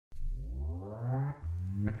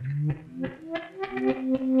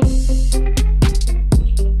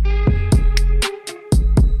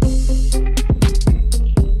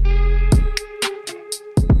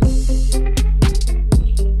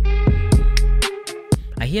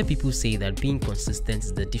hear people say that being consistent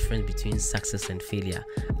is the difference between success and failure.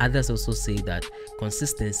 Others also say that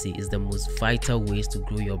consistency is the most vital ways to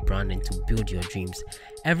grow your brand and to build your dreams.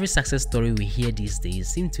 Every success story we hear these days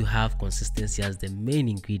seems to have consistency as the main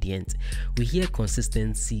ingredient. We hear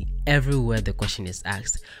consistency everywhere the question is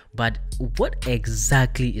asked. But what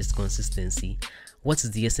exactly is consistency? What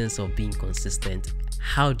is the essence of being consistent?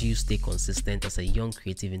 How do you stay consistent as a young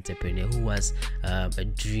creative entrepreneur who has a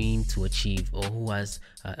dream to achieve, or who has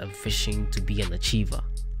a vision to be an achiever?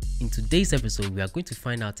 In today's episode, we are going to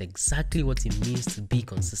find out exactly what it means to be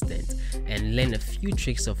consistent and learn a few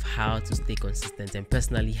tricks of how to stay consistent, and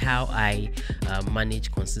personally how I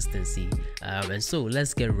manage consistency. And so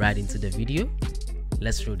let's get right into the video.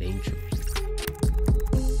 Let's roll the intro.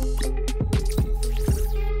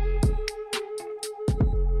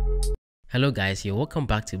 Hello guys, you're welcome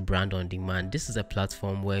back to Brand on Demand. This is a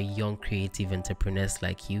platform where young creative entrepreneurs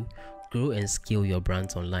like you grow and scale your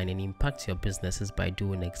brands online and impact your businesses by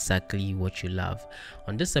doing exactly what you love.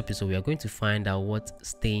 On this episode, we are going to find out what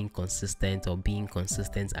staying consistent or being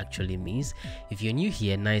consistent actually means. If you're new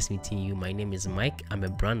here, nice meeting you. My name is Mike. I'm a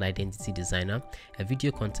brand identity designer, a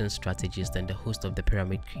video content strategist, and the host of the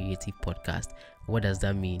Pyramid Creative Podcast. What does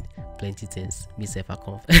that mean? Plenty things.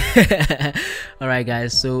 Alright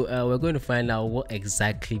guys, so we're going to find out what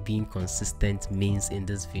exactly being consistent means in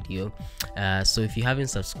this video. So if you haven't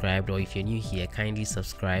subscribed, or if you're new here, kindly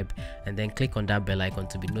subscribe and then click on that bell icon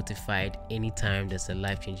to be notified anytime there's a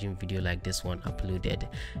life-changing video like this one uploaded.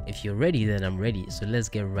 If you're ready, then I'm ready. So let's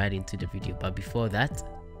get right into the video. But before that,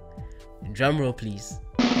 drum roll please.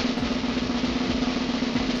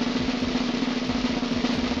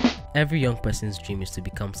 Every young person's dream is to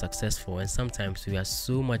become successful, and sometimes we are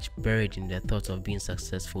so much buried in the thought of being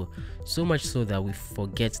successful, so much so that we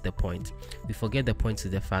forget the point. We forget the point to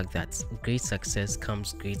the fact that great success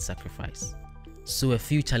comes great sacrifice. So a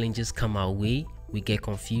few challenges come our way, we get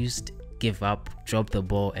confused, give up, drop the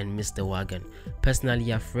ball, and miss the wagon.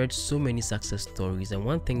 Personally, I've read so many success stories, and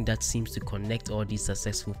one thing that seems to connect all these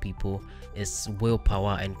successful people is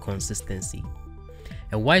willpower and consistency.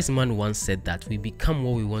 A wise man once said that we become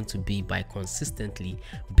what we want to be by consistently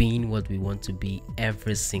being what we want to be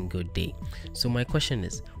every single day. So my question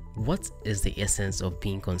is, what is the essence of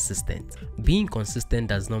being consistent? Being consistent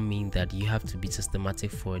does not mean that you have to be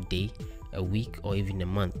systematic for a day, a week, or even a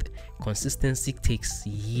month. Consistency takes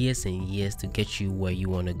years and years to get you where you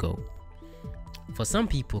want to go. For some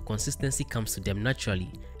people, consistency comes to them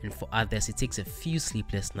naturally, and for others, it takes a few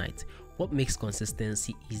sleepless nights. What makes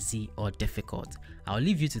consistency easy or difficult? I'll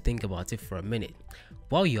leave you to think about it for a minute.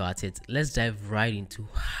 While you're at it, let's dive right into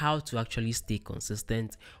how to actually stay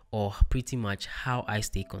consistent, or pretty much how I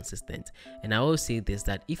stay consistent. And I always say this,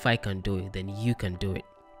 that if I can do it, then you can do it.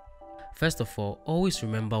 First of all, always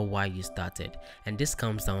remember why you started, and this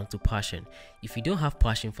comes down to passion. If you don't have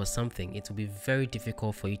passion for something, it will be very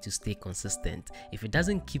difficult for you to stay consistent. If it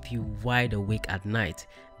doesn't keep you wide awake at night,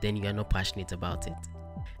 then you are not passionate about it.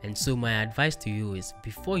 And so my advice to you is,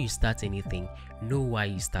 before you start anything, know why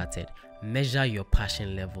you started. Measure your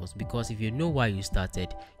passion levels, because if you know why you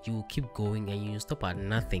started, you will keep going and you will stop at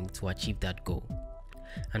nothing to achieve that goal.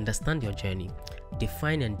 Understand your journey.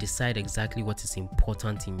 Define and decide exactly what is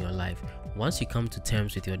important in your life. Once you come to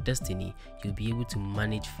terms with your destiny, you'll be able to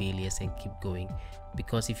manage failures and keep going.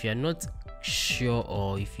 Because if you're not sure,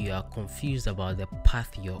 or if you are confused about the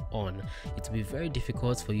path you're on, it will be very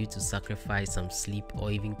difficult for you to sacrifice some sleep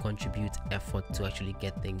or even contribute effort to actually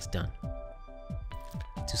get things done.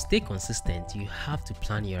 To stay consistent, you have to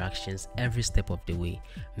plan your actions every step of the way.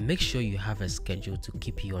 Make sure you have a schedule to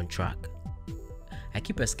keep you on track. I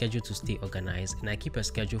keep a schedule to stay organized, and I keep a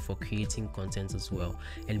schedule for creating content as well.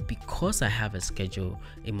 And because I have a schedule,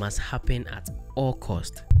 it must happen at all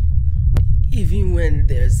costs. Even when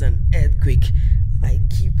there's an earthquake, I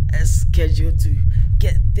keep a schedule to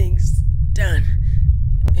get things done.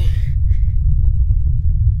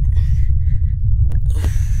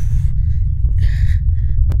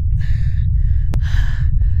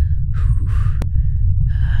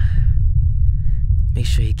 Make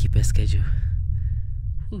sure you keep a schedule.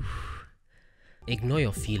 Ignore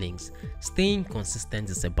your feelings. Staying consistent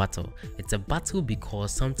is a battle. It's a battle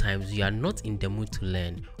because sometimes you are not in the mood to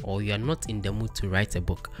learn, or you are not in the mood to write a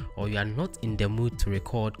book, or you are not in the mood to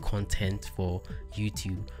record content for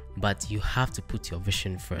YouTube, but you have to put your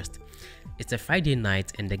vision first. It's a Friday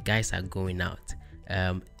night and the guys are going out,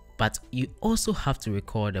 but you also have to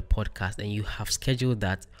record a podcast, and you have scheduled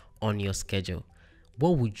that on your schedule.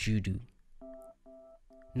 What would you do?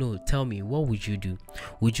 No, tell me, what would you do?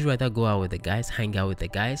 Would you rather go out with the guys, hang out with the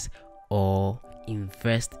guys, or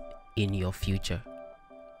invest in your future?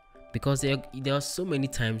 because there are so many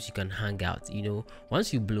times you can hang out.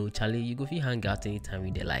 Once you blow, Charlie, you go feel hang out anytime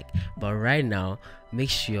you like. But right now, make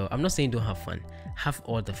sure, I'm not saying don't have fun, have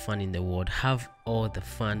all the fun in the world, have all the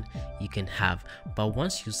fun you can have. But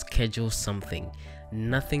once you schedule something,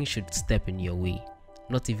 nothing should step in your way,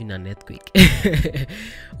 not even an earthquake.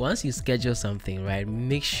 Once you schedule something, right,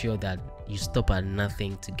 make sure that you stop at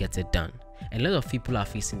nothing to get it done. And a lot of people are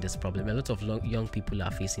facing this problem. A lot of young people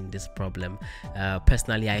are facing this problem.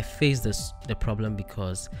 Personally, I face the problem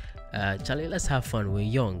because Charlie, let's have fun, we're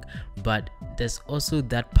young. But there's also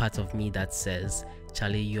that part of me that says,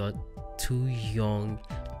 Charlie, you're too young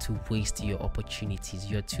to waste your opportunities.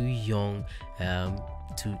 You're too young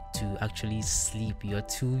to actually sleep. You're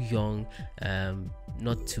too young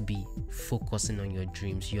not to be focusing on your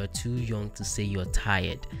dreams. You're too young to say you're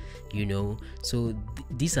tired. So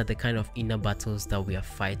these are the kind of inner battles that we are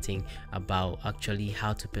fighting about, actually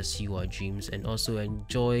how to pursue our dreams and also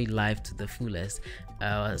enjoy life to the fullest.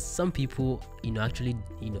 Some people actually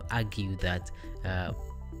argue that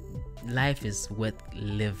life is worth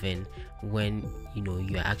living when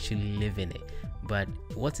you're actually living it. But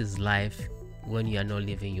what is life when you are not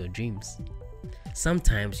living your dreams?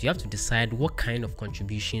 Sometimes you have to decide what kind of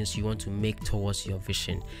contributions you want to make towards your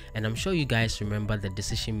vision. And I'm sure you guys remember the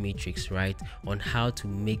decision matrix, right, on how to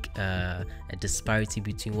make a disparity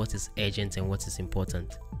between what is urgent and what is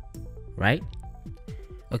important, right?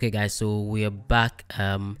 Okay guys, so we are back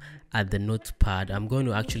at the notepad. I'm going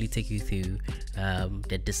to actually take you through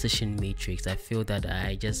the decision matrix. I feel that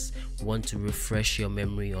I just want to refresh your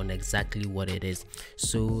memory on exactly what it is.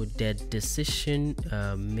 So the decision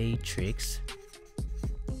matrix,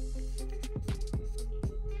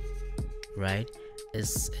 right,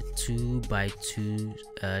 is a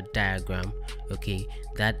 2x2 diagram, okay,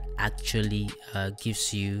 that actually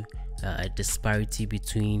gives you a disparity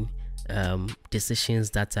between decisions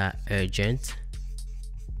that are urgent,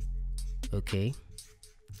 okay,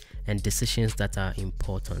 and decisions that are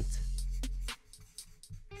important,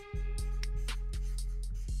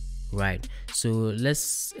 right? So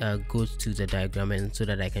let's go to the diagram, and so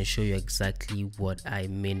that I can show you exactly what I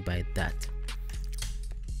mean by that.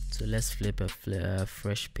 So let's flip a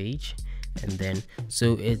fresh page, and then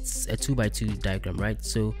so it's a 2x2 diagram, right?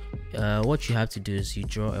 So what you have to do is you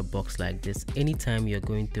draw a box like this. Anytime you're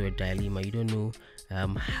going through a dilemma, you don't know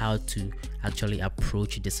how to actually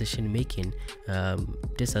approach decision making,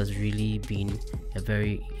 this has really been a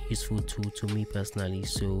very useful tool to me personally,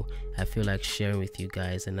 so I feel like sharing with you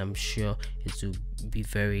guys, and I'm sure it will be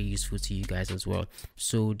very useful to you guys as well.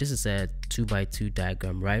 So this is a 2x2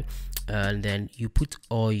 diagram, right? And then you put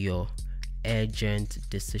all your urgent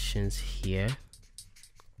decisions here,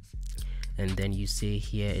 and then you say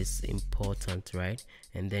here is important, right?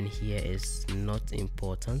 And then here is not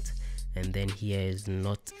important, and then here is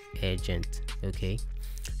not urgent, okay?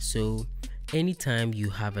 So anytime you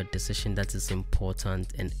have a decision that is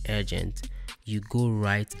important and urgent, you go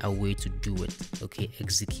right away to do it, okay?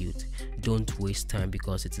 Execute. Don't waste time,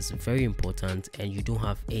 because it is very important and you don't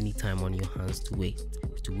have any time on your hands to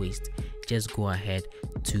waste. Just go ahead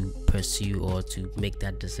to pursue or to make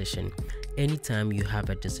that decision. Anytime you have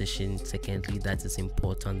a decision, secondly, that is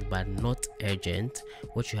important but not urgent,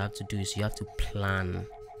 what you have to do is you have to plan,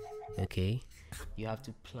 okay? You have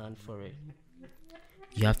to plan for it.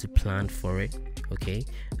 Okay?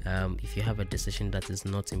 If you have a decision that is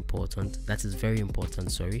not important, that is very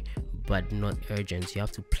important, sorry, but not urgent, you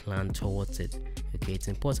have to plan towards it, okay? It's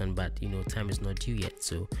important, but time is not due yet,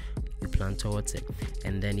 so you plan towards it.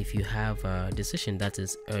 And then if you have a decision that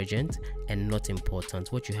is urgent and not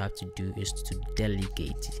important, what you have to do is to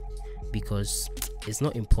delegate, because it's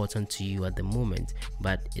not important to you at the moment,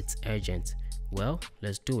 but it's urgent. Well,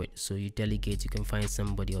 let's do it. So you delegate. You can find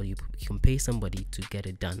somebody, or you can pay somebody to get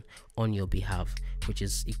it done on your behalf, which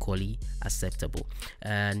is equally acceptable.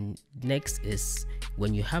 And next is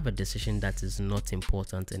when you have a decision that is not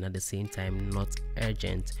important and at the same time not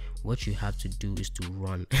urgent, what you have to do is to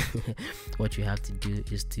run. What you have to do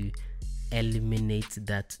is to eliminate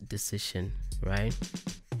that decision, right?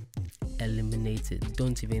 Eliminate it.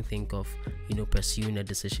 Don't even think of pursuing a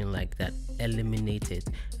decision like that. Eliminate it.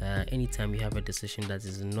 Anytime you have a decision that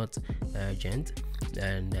is not urgent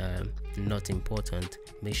and not important,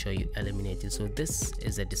 make sure you eliminate it. So this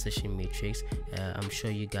is a decision matrix. I'm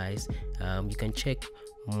sure you guys you can check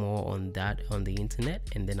more on that on the internet,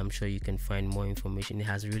 and then I'm sure you can find more information. It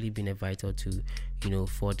has really been a vital tool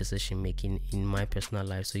for decision making in my personal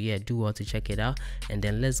life. So yeah, do well to check it out, and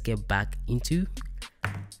then let's get back into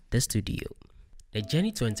the studio. The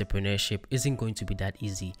journey to entrepreneurship isn't going to be that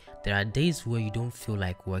easy. There are days where you don't feel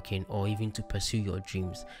like working or even to pursue your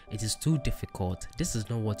dreams. It is too difficult. This is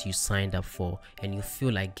not what you signed up for and you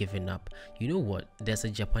feel like giving up. You know what? There's a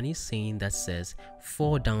Japanese saying that says,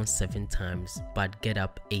 fall down 7 times but get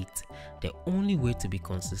up 8. The only way to be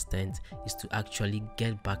consistent is to actually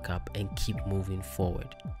get back up and keep moving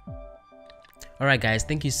forward. Alright guys,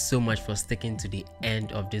 thank you so much for sticking to the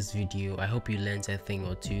end of this video. I hope you learned a thing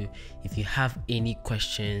or two. If you have any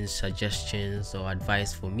questions, suggestions or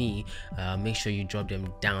advice for me, make sure you drop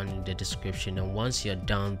them down in the description, and once you're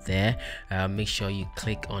down there, make sure you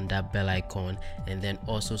click on that bell icon and then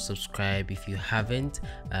also subscribe if you haven't,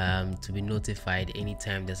 to be notified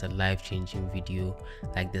anytime there's a life-changing video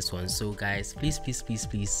like this one. So guys, please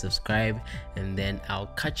subscribe, and then I'll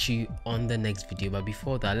catch you on the next video. But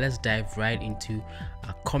before that, let's dive right into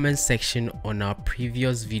a comment section on our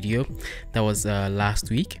previous video that was last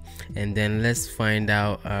week, and then let's find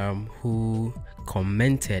out who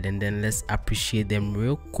commented, and then let's appreciate them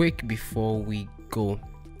real quick before we go.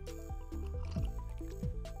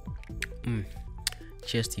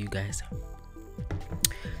 Cheers to you guys.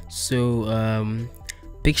 So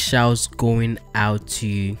big shouts going out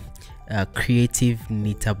to Creative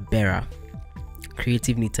Nitabera.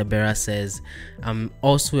 Creative Nitabera says, I'm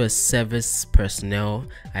also a service personnel.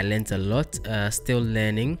 I learned a lot, still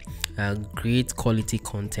learning, great quality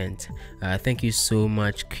content. Thank you so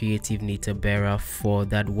much, Creative Nitabera, for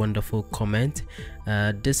that wonderful comment.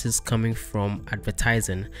 This is coming from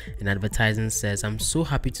Advertising, and Advertising says, I'm so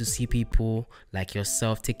happy to see people like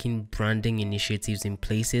yourself taking branding initiatives in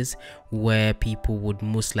places where people would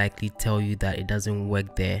most likely tell you that it doesn't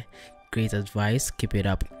work there. Great advice, keep it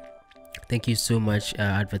up. Thank you so much,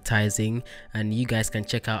 Advertising, and you guys can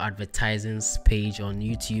check out Advertising's page on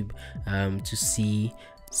YouTube to see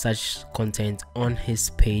such content on his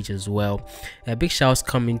page as well. A big shout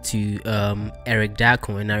coming to Eric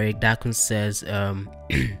Dakun, and Eric Dakun says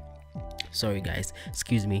sorry guys,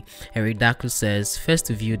 excuse me. Eric Dakun says, first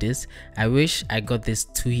to view this, I wish I got this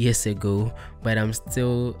 2 years ago, but I'm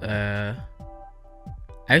still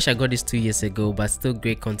I wish I got this 2 years ago, but still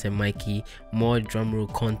great content, Mikey. More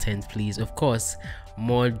drumroll content, please. Of course,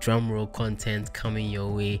 more drumroll content coming your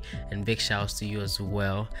way, and big shouts to you as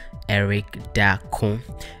well, Eric Dakon.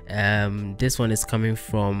 This one is coming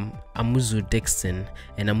from Amuzu Dixon,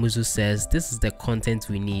 and Amuzu says, this is the content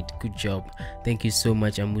we need. Good job. Thank you so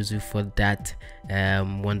much, Amuzu, for that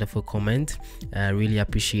wonderful comment. Really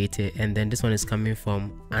appreciate it. And then this one is coming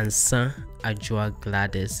from Ansa Ajua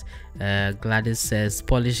Gladys. Gladys says,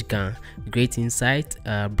 Polish Gun, great insight,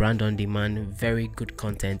 brand on demand, very good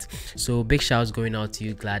content. So big shouts going out to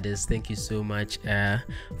you, Gladys. Thank you so much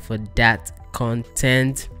for that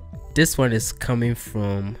content. This one is coming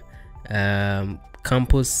from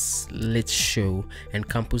Campus Lit Show, and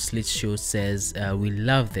Campus Lit Show says, we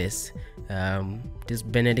love this. This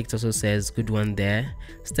Benedict also says, good one there.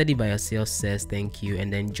 Study by yourself says thank you.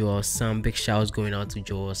 And then Joel Sam, big shouts going out to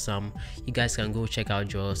Joel Sam. You guys can go check out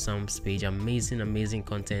Joel Sam's page. Amazing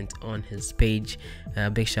content on his page.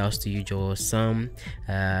 Big shouts to you, Joel Sam.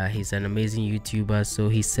 He's an amazing YouTuber, so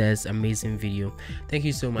he says amazing video. Thank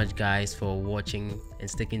you so much guys for watching and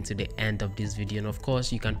sticking to the end of this video. And of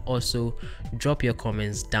course, you can also drop your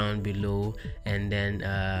comments down below, and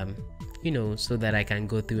then you know, so that I can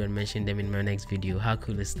go through and mention them in my next video. How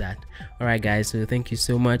cool is that? Alright guys, so thank you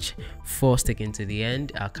so much for sticking to the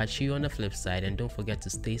end. I'll catch you on the flip side, and don't forget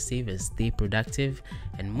to stay safe and stay productive,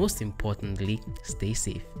 and most importantly, stay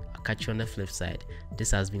safe. I'll catch you on the flip side.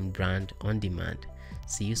 This has been Brand on Demand.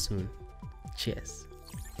 See you soon. Cheers.